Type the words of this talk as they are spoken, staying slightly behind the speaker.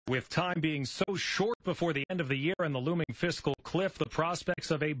With time being so short before the end of the year and the looming fiscal cliff, the prospects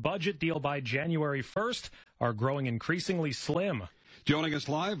of a budget deal by January 1st are growing increasingly slim. Joining us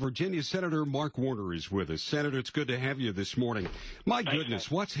live, Virginia Senator Mark Warner is with us. Senator, it's good to have you this morning. My goodness,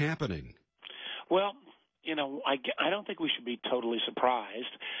 what's happening? Well, I don't think we should be totally surprised.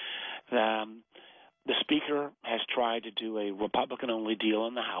 The Speaker has tried to do a Republican-only deal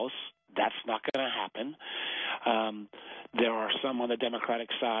in the House. That's not going to happen. There are some on the Democratic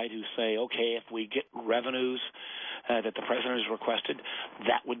side who say, okay, if we get revenues that the president has requested,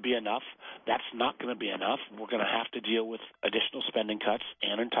 that would be enough. That's not going to be enough. We're going to have to deal with additional spending cuts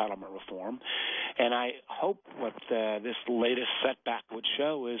and entitlement reform. And I hope what this latest setback would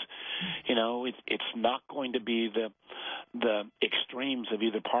show is, it's not going to be the extremes of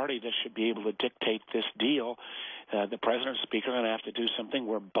either party that should be able to dictate this deal. The president and speaker are going to have to do something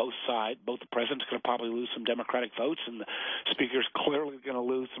where both the president's going to probably lose some Democratic votes and the speaker's clearly going to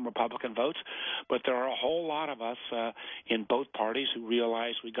lose some Republican votes. But there are a whole lot of us in both parties who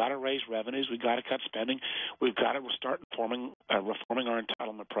realize we got to raise revenues, we got to cut spending, we've got to start reforming our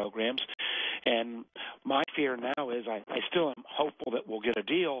entitlement programs. And my fear now is I still am hopeful that we'll get a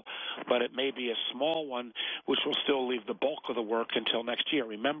deal, but it may be a small one, which will still leave the bulk of the work until next year.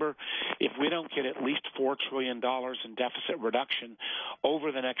 Remember, if we don't get at least $4 trillion in deficit reduction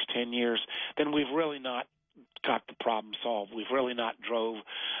over the next 10 years, then we've really not got the problem solved. We've really not drove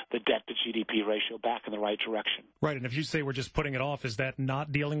the debt-to-GDP ratio back in the right direction. Right, and if you say we're just putting it off, is that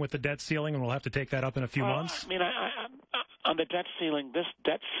not dealing with the debt ceiling, and we'll have to take that up in a few months? On the debt ceiling, this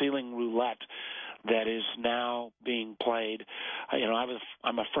debt ceiling roulette that is now being played.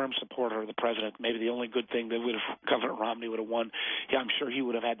 I'm a firm supporter of the president. Maybe the only good thing that Governor Romney would have won, I'm sure he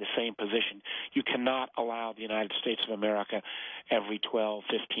would have had the same position. You cannot allow the United States of America every 12,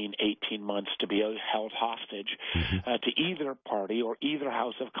 15, 18 months to be held hostage to either party or either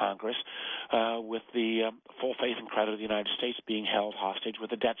House of Congress with the full faith and credit of the United States being held hostage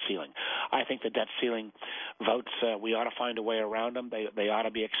with a debt ceiling. I think the debt ceiling votes, we ought to find a way around them. They ought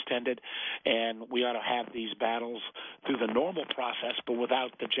to be extended, and we ought to have these battles through the normal process, but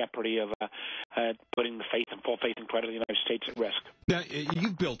without the jeopardy of putting the full faith and credit of the United States at risk. Now,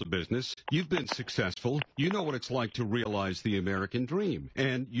 you've built a business. You've been successful. You know what it's like to realize the American dream.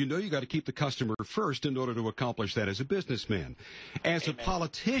 And you know you got to keep the customer first in order to accomplish that as a businessman. As a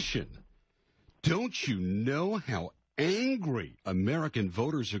politician, don't you know how angry American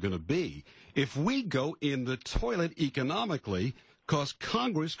voters are going to be if we go in the toilet economically because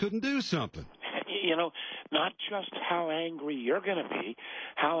Congress couldn't do something? Not just how angry you're going to be,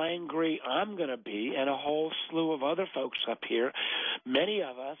 how angry I'm going to be, and a whole slew of other folks up here, many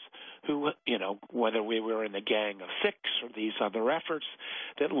of us who, whether we were in the Gang of Six or these other efforts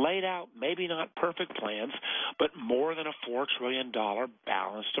that laid out maybe not perfect plans, but more than a $4 trillion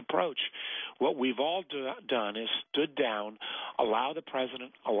balanced approach. What we've all done is stood down, allow the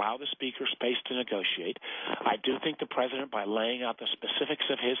president, allow the speaker space to negotiate. I do think the president, by laying out the specifics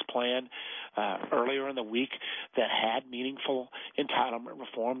of his plan earlier in the week that had meaningful entitlement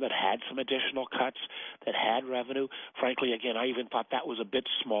reform, that had some additional cuts, that had revenue. Frankly, again, I even thought that was a bit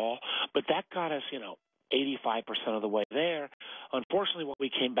small, but that got us, 85% of the way there. Unfortunately, what we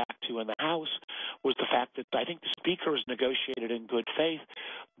came back to in the House was the fact that I think the Speaker has negotiated in good faith,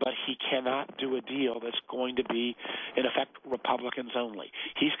 but he cannot do a deal that's going to be, in effect, Republicans only.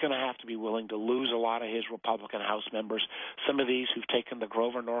 He's going to have to be willing to lose a lot of his Republican House members, some of these who've taken the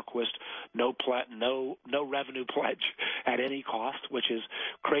Grover Norquist no revenue pledge at any cost, which is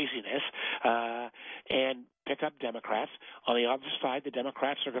craziness, and pick up Democrats. On the other side, the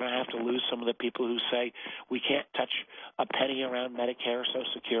Democrats are going to have to lose some of the people who say we can't touch a penny around Medicare or Social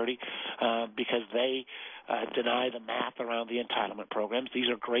Security because they deny the math around the entitlement programs. These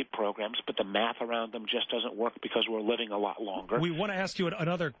are great programs, but the math around them just doesn't work because we're living a lot longer. We want to ask you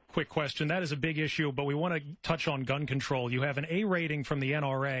another quick question. That is a big issue, but we want to touch on gun control. You have an A rating from the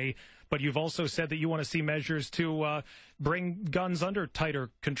NRA, but you've also said that you want to see measures to bring guns under tighter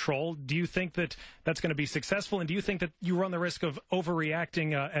control. Do you think that that's going to be successful, and do you think that you run the risk of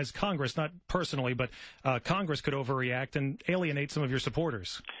overreacting as Congress, not personally, but Congress could overreact and alienate some of your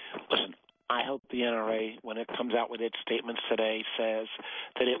supporters? Listen, I hope the NRA, when it comes out with its statements today, says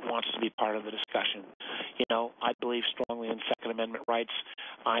that it wants to be part of the discussion. I believe strongly in Second Amendment rights.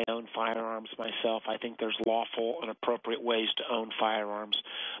 I own firearms myself. I think there's lawful and appropriate ways to own firearms.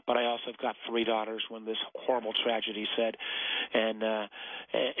 But I also have got 3 daughters when this horrible tragedy said, and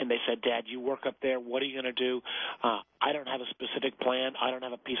they said, Dad, you work up there. What are you going to do? I don't have a specific plan. I don't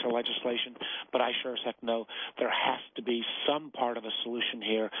have a piece of legislation, but I sure as heck know there has to be some part of a solution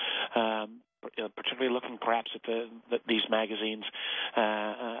here. Particularly looking perhaps at these magazines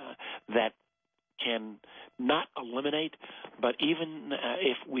that can not eliminate, but even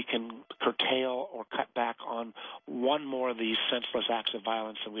if we can curtail or cut back on one more of these senseless acts of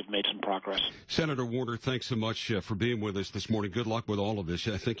violence, then we've made some progress. Senator Warner, thanks so much for being with us this morning. Good luck with all of this.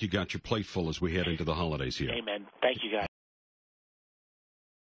 I think you got your plate full as we head into the holidays here. Amen. Thank you, guys.